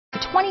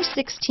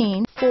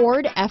2016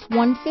 Ford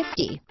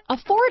F-150. A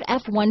Ford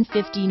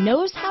F-150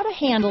 knows how to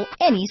handle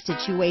any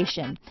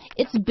situation.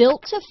 It's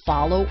built to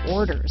follow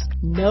orders,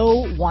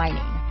 no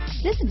whining.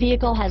 This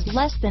vehicle has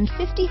less than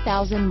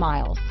 50,000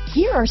 miles.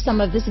 Here are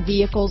some of this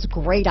vehicle's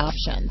great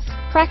options: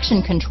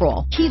 traction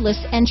control, keyless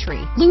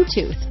entry,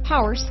 Bluetooth,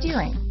 power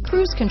steering,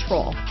 cruise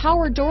control,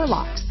 power door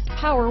locks,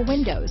 power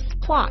windows,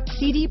 clock,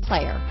 CD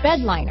player,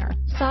 bedliner,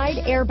 side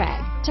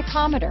airbag,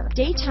 tachometer,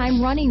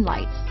 daytime running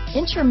lights,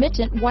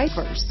 intermittent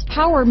wipers,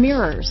 power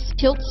mirrors,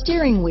 tilt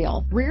steering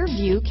wheel, rear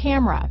view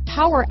camera,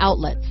 power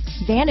outlets,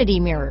 vanity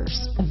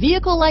mirrors. A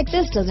vehicle like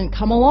this doesn't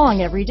come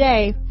along every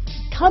day.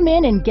 Come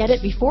in and get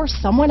it before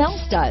someone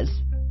else does.